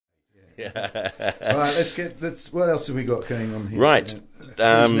Right, let's. What else have we got going on here? Right.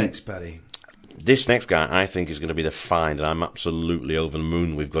 Who's next, Paddy? This next guy, I think, is going to be the find, and I'm absolutely over the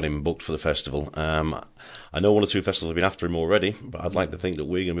moon we've got him booked for the festival. I know one or two festivals have been after him already, but I'd like to think that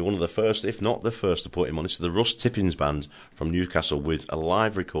we're going to be one of the first, if not the first, to put him on. This is the Russ Tippins Band from Newcastle with a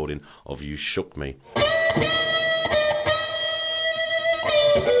live recording of You Shook Me.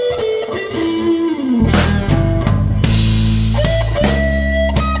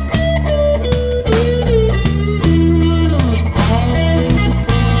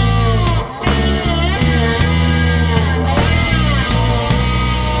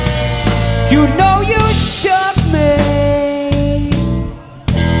 You know you shook me.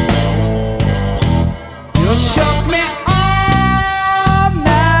 You shook me all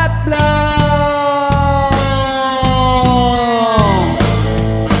night long.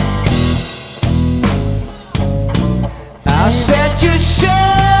 I said you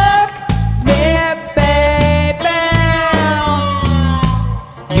shook me, baby.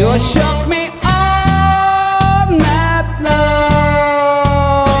 You shook me all night long.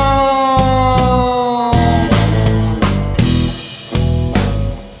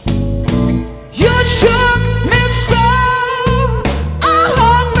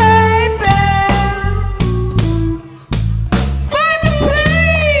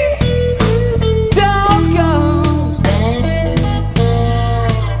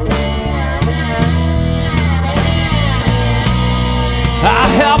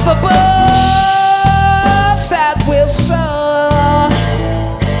 The birds that will soar,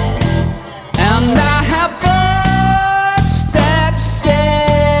 and I have birds that sing.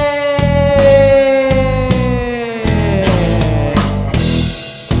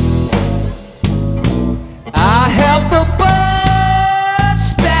 I have the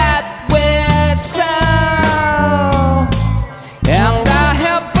birds that will soar, and I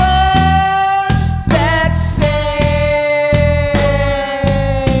have birds that sing.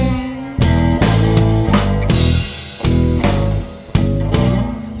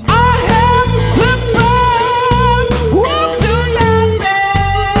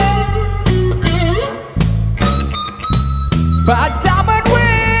 But diamond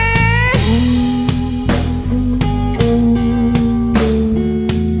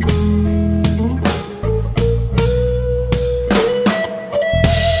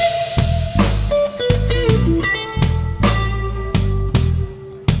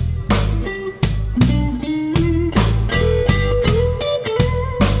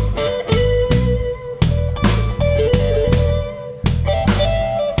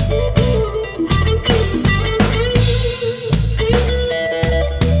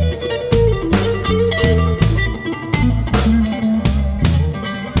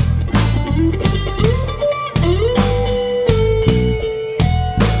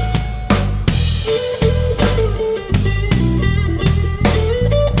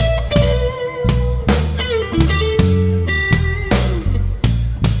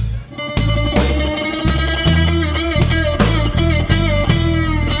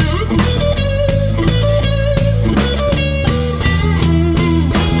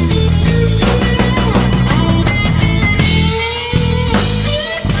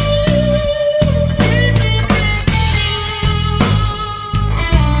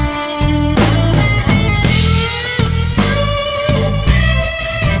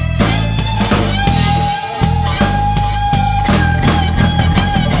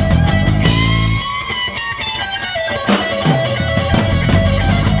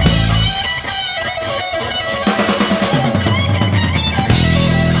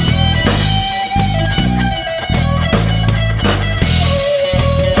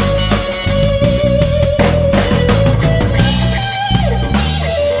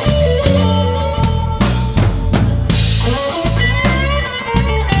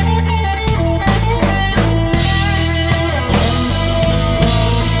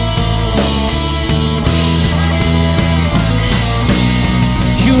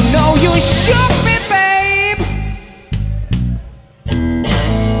you shook me, babe.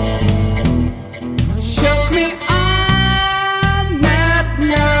 Shook me all night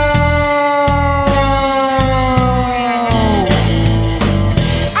long.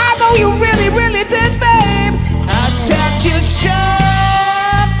 I know you really, really did, babe. I said you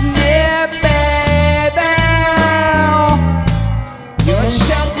shook me, baby. You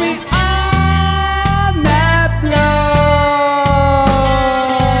shook me all night long.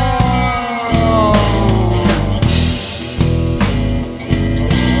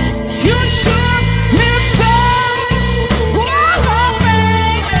 You shook me so, oh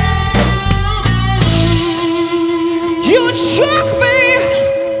baby. You shook me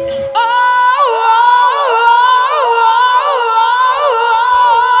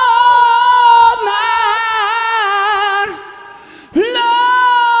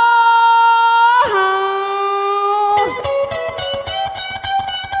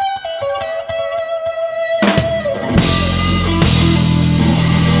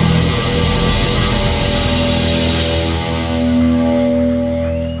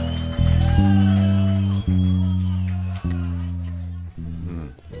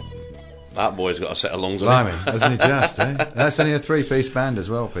That boy's got a set of lungs on him. Blimey, hasn't he just, eh? That's only a 3-piece band as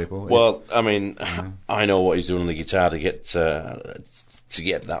well, people. Well, I mean, I know what he's doing on the guitar to get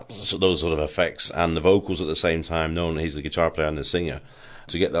those sort of effects, and the vocals at the same time, knowing that he's the guitar player and the singer,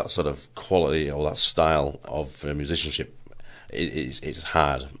 to get that sort of quality or that style of musicianship. It's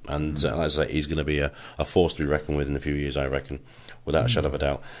hard, and like I say, he's going to be a force to be reckoned with in a few years, I reckon, without a shadow of a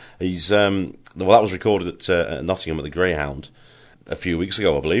doubt. He's that was recorded at Nottingham at the Greyhound a few weeks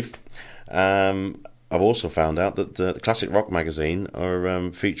ago, I believe. I've also found out that the Classic Rock magazine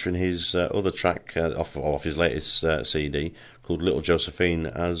are featuring his other track off his latest CD called Little Josephine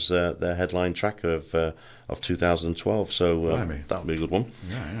as their headline track of 2012. So that'll be a good one.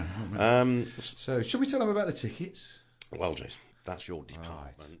 So should we tell them about the tickets? Well, Jason, that's your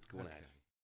department. Go on ahead.